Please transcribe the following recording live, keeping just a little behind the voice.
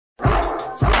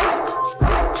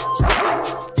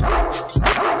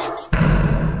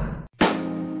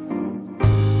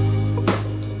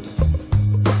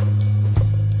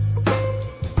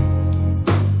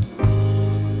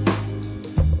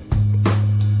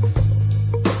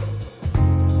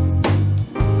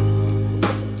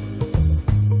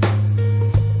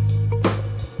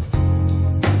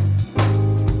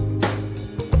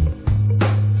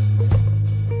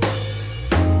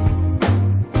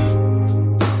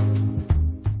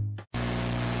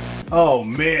Oh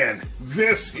man,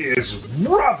 this is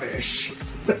rubbish!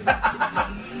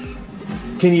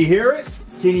 Can you hear it?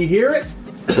 Can you hear it?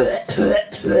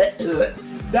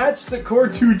 That's the Core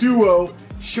 2 Duo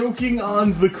choking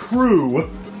on the crew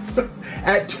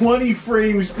at 20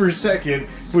 frames per second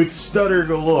with stutter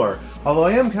galore. Although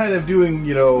I am kind of doing,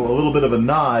 you know, a little bit of a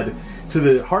nod to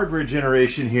the hardware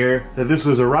generation here that this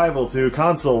was a rival to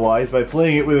console-wise by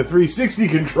playing it with a 360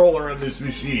 controller on this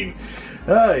machine.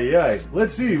 Ay.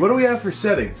 Let's see, what do we have for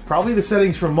settings? Probably the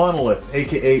settings from Monolith,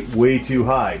 aka way too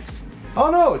high. Oh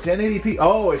no, 1080p.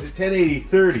 Oh, it's at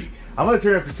 1080-30. I'm gonna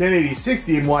turn up to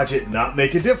 1080-60 and watch it not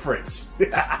make a difference.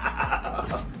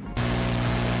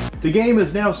 The game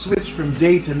has now switched from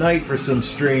day to night for some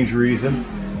strange reason,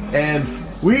 and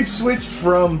we've switched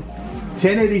from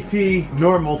 1080p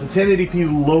normal to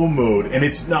 1080p low mode, and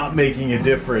it's not making a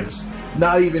difference.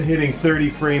 Not even hitting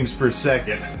 30 frames per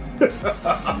second.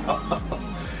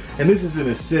 And this is in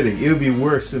a city. It would be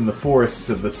worse in the forests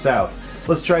of the south.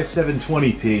 Let's try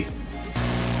 720p.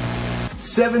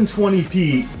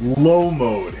 720p low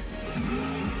mode.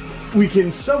 We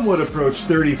can somewhat approach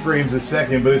 30 frames a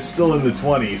second, but it's still in the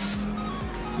 20s.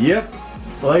 Yep,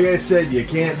 like I said, you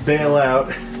can't bail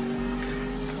out.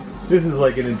 This is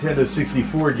like a Nintendo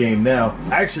 64 game now.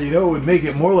 Actually, you know what would make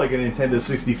it more like a Nintendo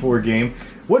 64 game?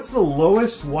 What's the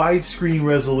lowest widescreen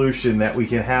resolution that we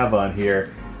can have on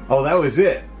here? Oh, that was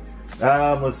it.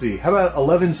 Let's see. How about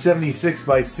 1176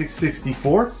 by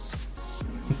 664?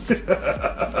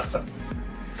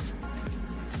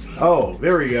 Oh,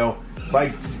 there we go.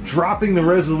 By dropping the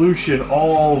resolution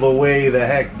all the way the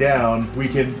heck down, we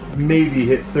can maybe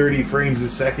hit 30 frames a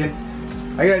second.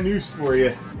 I got news for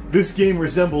you. This game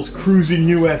resembles Cruising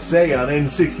USA on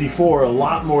N64 a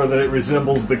lot more than it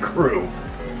resembles The Crew.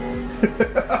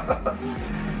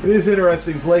 It is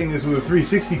interesting playing this with a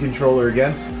 360 controller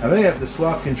again. I may have to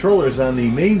swap controllers on the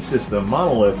main system,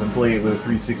 Monolith, and play it with a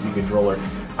 360 controller.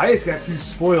 I just got too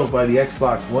spoiled by the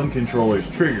Xbox One controller's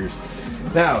triggers.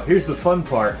 Now, here's the fun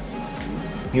part.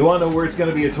 You want to know where it's going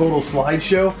to be a total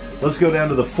slideshow? Let's go down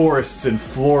to the forests in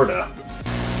Florida.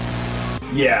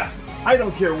 Yeah, I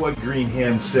don't care what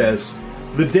Greenham says.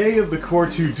 The day of the Core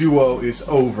 2 Duo is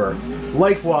over.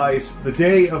 Likewise, the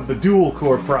day of the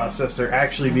dual-core processor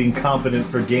actually being competent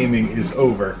for gaming is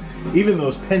over. Even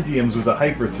those Pentiums with the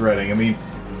hyper-threading, I mean...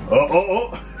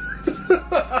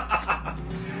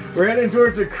 We're heading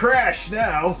towards a crash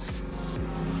now.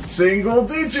 Single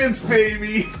digits,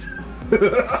 baby!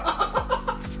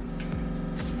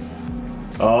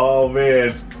 Oh,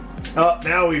 man. Oh,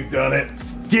 now we've done it.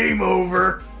 Game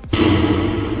over.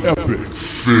 Epic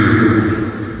fail.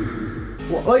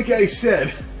 Well, like I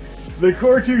said, the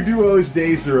Core 2 Duo's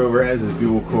days are over as its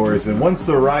dual cores, and once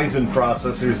the Ryzen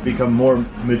processors become more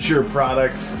mature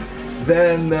products,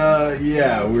 then,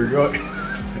 yeah, we're going...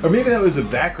 Or maybe that was a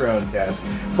background task.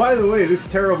 By the way, this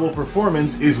terrible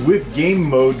performance is with game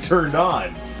mode turned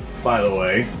on, by the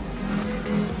way.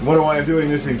 Wonder why I'm doing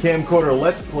this in camcorder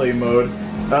Let's Play mode.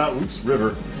 Oops,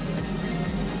 river.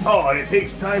 Oh, and it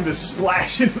takes time to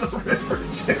splash into the river,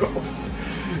 too.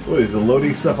 What is it,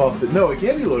 loading stuff off the... No, it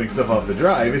can't be loading stuff off the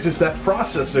drive. It's just that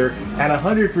processor at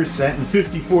 100% and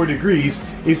 54 degrees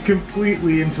is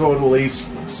completely and totally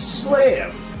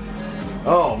slammed.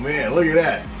 Oh, man, look at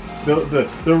that.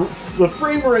 The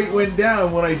frame rate went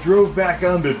down when I drove back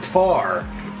onto tar.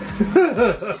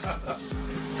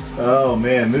 Oh,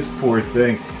 man, this poor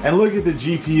thing. And look at the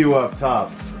GPU up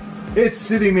top. It's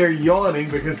sitting there yawning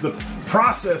because the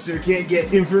processor can't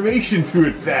get information to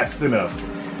it fast enough.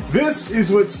 This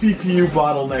is what CPU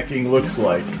bottlenecking looks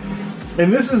like.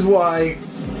 And this is why,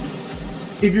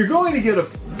 if you're going to get a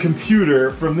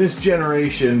computer from this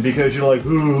generation because you're like,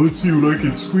 oh, let's see what I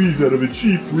can squeeze out of a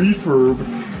cheap refurb,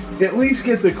 at least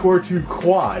get the Core 2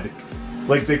 Quad,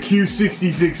 like the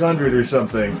Q6600 or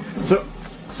something.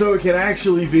 So it can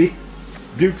actually be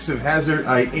Dukes of Hazzard,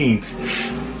 I ain't.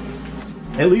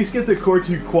 At least get the Core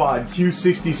 2 Quad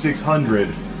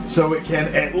Q6600 so it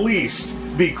can at least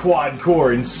be quad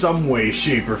core in some way,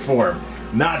 shape, or form.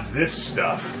 Not this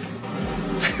stuff.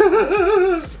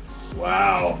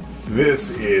 Wow,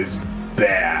 this is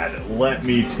bad, let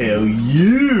me tell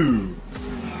you.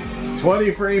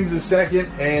 20 frames a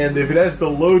second, and if it has to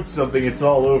load something, it's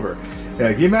all over.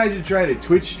 Can you imagine trying to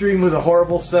Twitch stream with a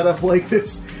horrible setup like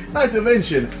this? Not to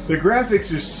mention, the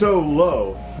graphics are so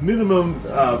low. Minimum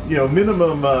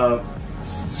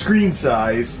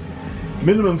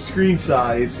screen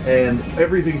size, and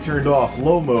everything turned off,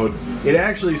 low mode. It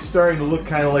actually is starting to look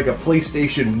kind of like a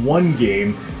PlayStation 1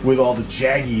 game with all the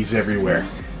jaggies everywhere.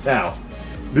 Now,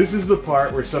 this is the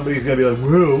part where somebody's going to be like,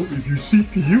 well, if you're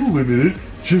CPU limited,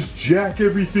 just jack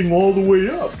everything all the way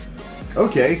up.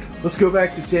 Okay, let's go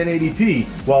back to 1080p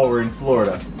while we're in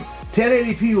Florida.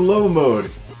 1080p low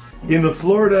mode in the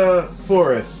Florida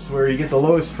forests where you get the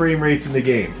lowest frame rates in the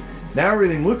game. Now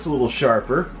everything looks a little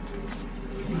sharper,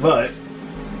 but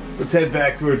let's head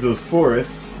back towards those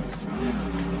forests.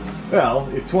 Well,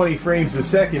 if 20 frames a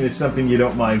second is something you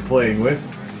don't mind playing with.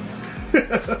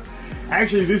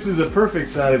 Actually, this is a perfect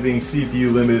sign of being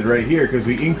CPU limited right here, because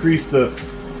we increased the...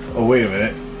 Oh, wait a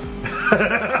minute.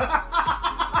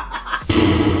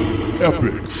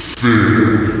 Epic fail.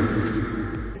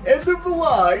 End of the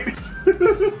line.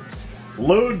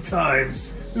 Load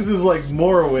times. This is like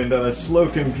Morrowind on a slow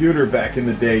computer back in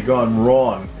the day gone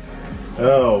wrong.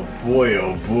 Oh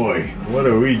boy, what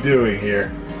are we doing here?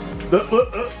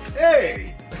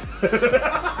 Hey!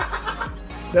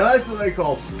 Now that's what I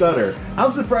call stutter.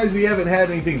 I'm surprised we haven't had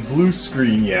anything blue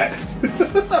screen yet.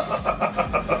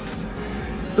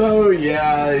 So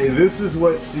yeah, this is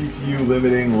what CPU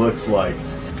limiting looks like.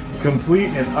 Complete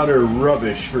and utter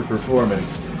rubbish for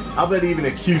performance. I'll bet even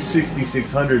a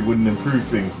Q6600 wouldn't improve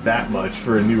things that much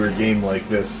for a newer game like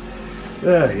this.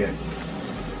 Yeah.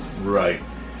 Right.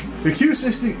 The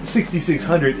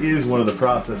Q6600 is one of the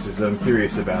processors that I'm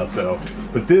curious about, though.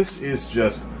 But this is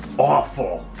just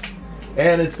awful.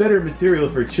 And it's better material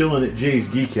for chilling at Jay's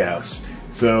Geek House.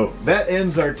 So that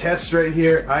ends our test right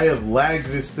here. I have lagged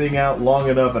this thing out long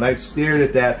enough, and I've stared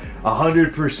at that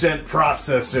 100%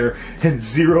 processor and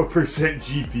 0%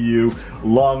 GPU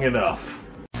long enough.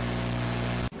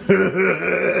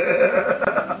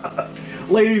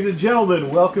 Ladies and gentlemen,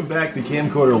 welcome back to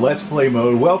Camcorder Let's Play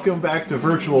mode. Welcome back to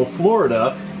virtual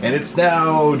Florida, and it's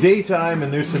now daytime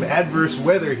and there's some adverse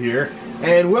weather here.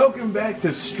 And welcome back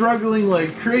to struggling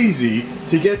like crazy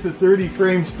to get to 30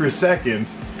 frames per second.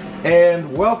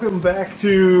 And welcome back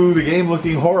to the game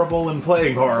looking horrible and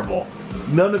playing horrible.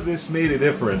 None of this made a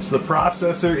difference. The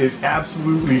processor is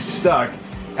absolutely stuck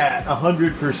at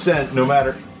 100% no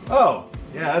matter... Oh,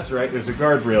 yeah, that's right, there's a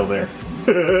guardrail there.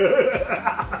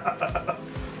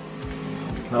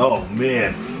 Oh,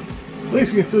 man. At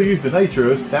least we can still use the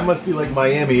nitros. That must be like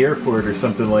Miami Airport or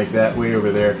something like that way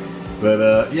over there.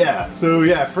 But, yeah. So,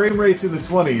 yeah, frame rates in the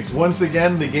 20s. Once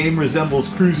again, the game resembles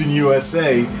Cruising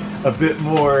USA a bit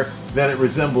more than it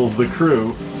resembles The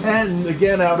Crew. And,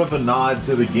 again, out of a nod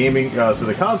to the gaming, to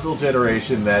the console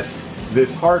generation that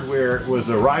this hardware was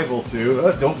a rival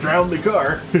to. Don't drown the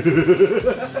car.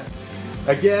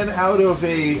 Again, out of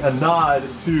a nod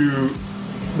to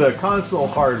the console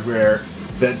hardware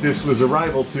that this was a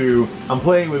rival to, I'm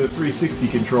playing with a 360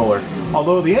 controller.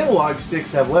 Although the analog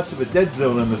sticks have less of a dead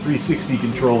zone on the 360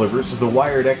 controller versus the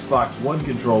wired Xbox One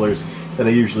controllers that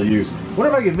I usually use. Wonder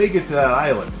if I can make it to that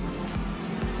island.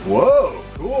 Whoa,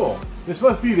 cool. This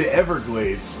must be the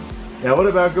Everglades. Now what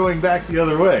about going back the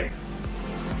other way?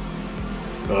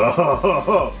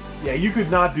 Oh, yeah, you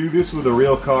could not do this with a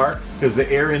real car, because the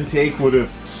air intake would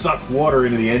have sucked water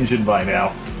into the engine by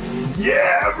now.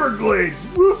 Yeah, Everglades!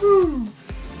 Woohoo!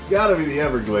 Gotta be the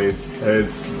Everglades.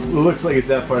 It looks like it's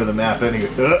that part of the map anyway.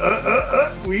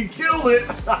 We killed it!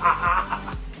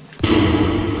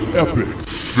 Epic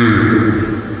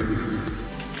fail.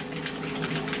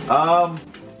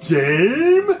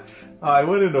 Game? I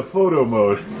went into photo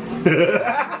mode.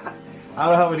 I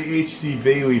don't know how many H.C.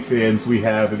 Bailey fans we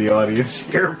have in the audience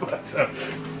here, but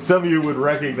some of you would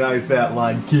recognize that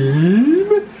line.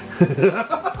 Game?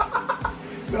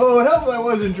 No, it helped I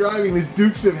wasn't driving this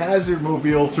Dukes of Hazzard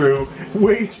mobile through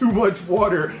way too much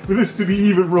water for this to be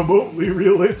even remotely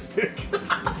realistic.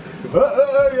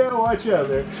 Yeah, watch out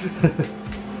there.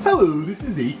 Hello, this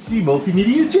is HC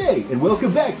MultimediaJay, and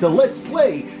welcome back to Let's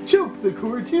Play Choke the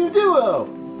Core 2 Duo.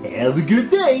 Have a good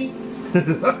day.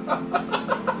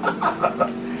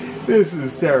 This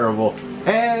is terrible.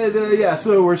 And yeah,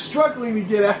 so we're struggling to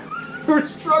get out. We're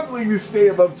struggling to stay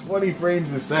above 20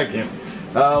 frames a second.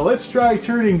 Let's try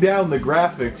turning down the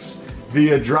graphics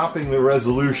via dropping the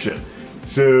resolution.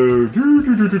 So,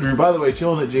 by the way,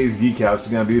 chilling at Jay's Geek House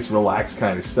is going to be this relaxed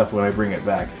kind of stuff when I bring it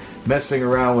back. Messing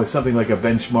around with something like a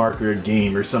benchmark or a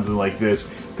game or something like this.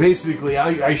 Basically,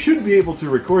 I should be able to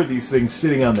record these things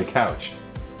sitting on the couch.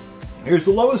 Here's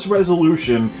the lowest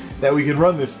resolution that we can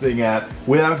run this thing at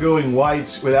without going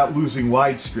without losing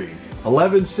widescreen.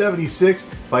 1176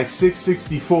 by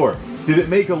 664. Did it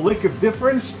make a lick of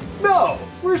difference? No!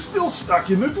 We're still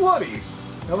stuck in the 20s!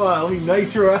 Come on, let me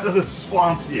nitro out of the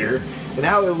swamp here. And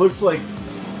now it looks like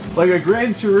a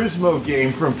Gran Turismo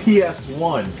game from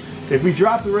PS1. If we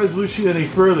drop the resolution any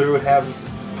further, it would have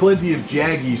plenty of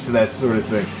jaggies for that sort of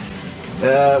thing.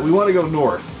 We want to go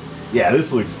north. Yeah,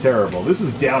 this looks terrible. This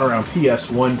is down around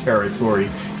PS1 territory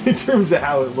in terms of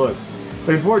how it looks.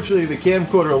 Unfortunately, the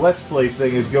camcorder Let's Play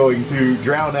thing is going to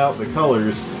drown out the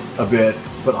colors a bit,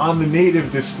 but on the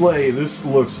native display, this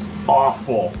looks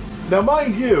awful. Now,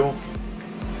 mind you,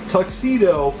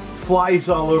 Tuxedo flies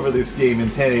all over this game in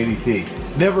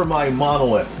 1080p. Never mind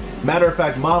Monolith. Matter of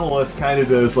fact, Monolith kind of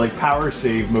does like power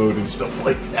save mode and stuff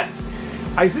like that.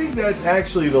 I think that's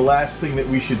actually the last thing that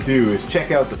we should do, is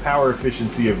check out the power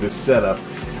efficiency of this setup.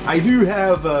 I do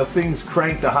have things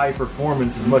cranked to high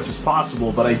performance as much as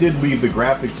possible, but I did leave the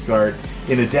graphics card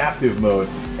in adaptive mode.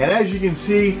 And as you can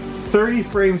see, 30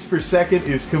 frames per second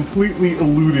is completely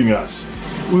eluding us.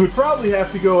 We would probably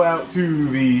have to go out to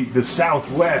the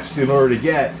southwest in order to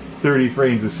get 30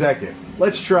 frames a second.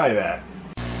 Let's try that.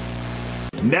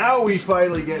 Now we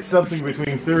finally get something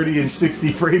between 30 and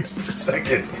 60 frames per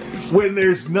second when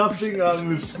there's nothing on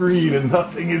the screen and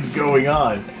nothing is going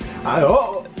on.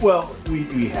 Oh, well,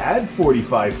 we had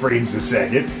 45 frames a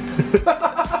second.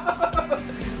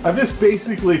 I'm just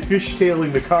basically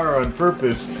fishtailing the car on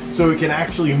purpose so it can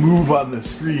actually move on the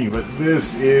screen, but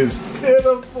this is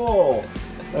pitiful.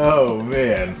 Oh,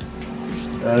 man.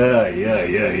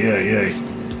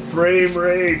 Frame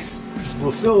rate.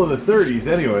 Well, still in the 30s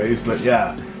anyways, but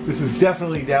yeah, this is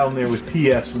definitely down there with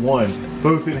PS1,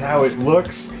 both in how it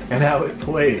looks and how it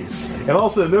plays. And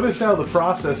also, notice how the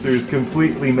processor is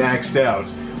completely maxed out,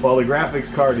 while the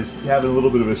graphics card is having a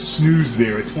little bit of a snooze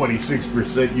there at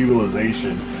 26%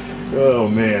 utilization. Oh,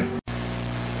 man.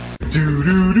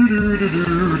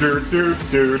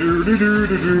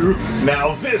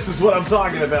 Now this is what I'm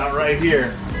talking about right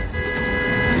here.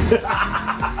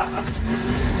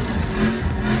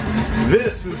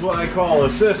 This is what I call a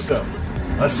system.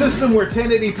 A system where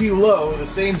 1080p low, the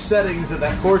same settings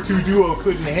that Core 2 Duo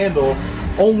couldn't handle,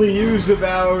 only used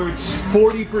about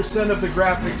 40% of the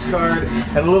graphics card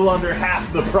and a little under half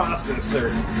the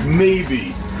processor.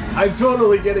 Maybe. I'm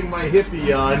totally getting my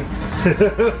hippie on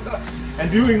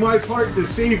and doing my part to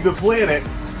save the planet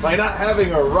by not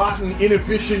having a rotten,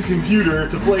 inefficient computer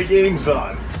to play games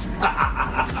on.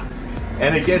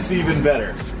 And it gets even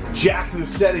better. Jack the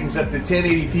settings up to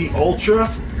 1080p Ultra.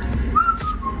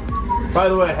 By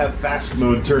the way, I have fast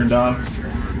mode turned on,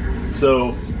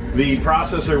 so the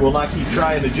processor will not keep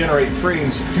trying to generate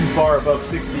frames too far above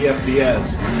 60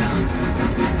 FPS.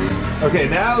 Okay,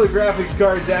 now the graphics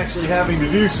card's actually having to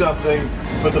do something,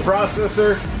 but the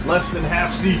processor, less than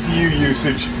half CPU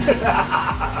usage.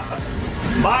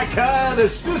 My kind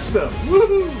of system!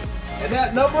 Woohoo! And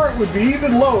that number would be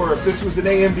even lower if this was an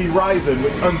AMD Ryzen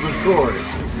with tons of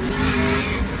cores.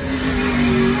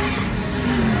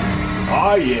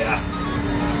 Oh yeah.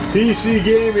 PC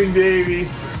gaming, baby.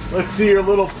 Let's see your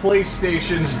little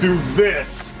PlayStations do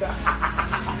this.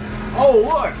 Oh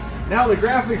look! Now the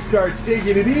graphics card's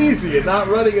taking it easy and not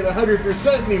running at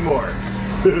 100% anymore.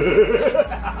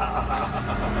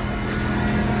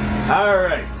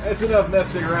 Alright, that's enough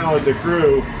messing around with the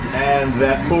crew and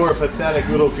that poor pathetic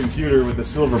little computer with the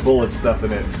silver bullet stuff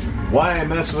in it. Why I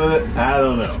mess with it, I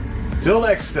don't know. Till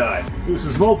next time, this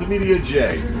is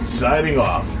MultimediaJay, signing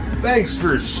off. Thanks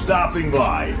for stopping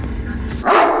by.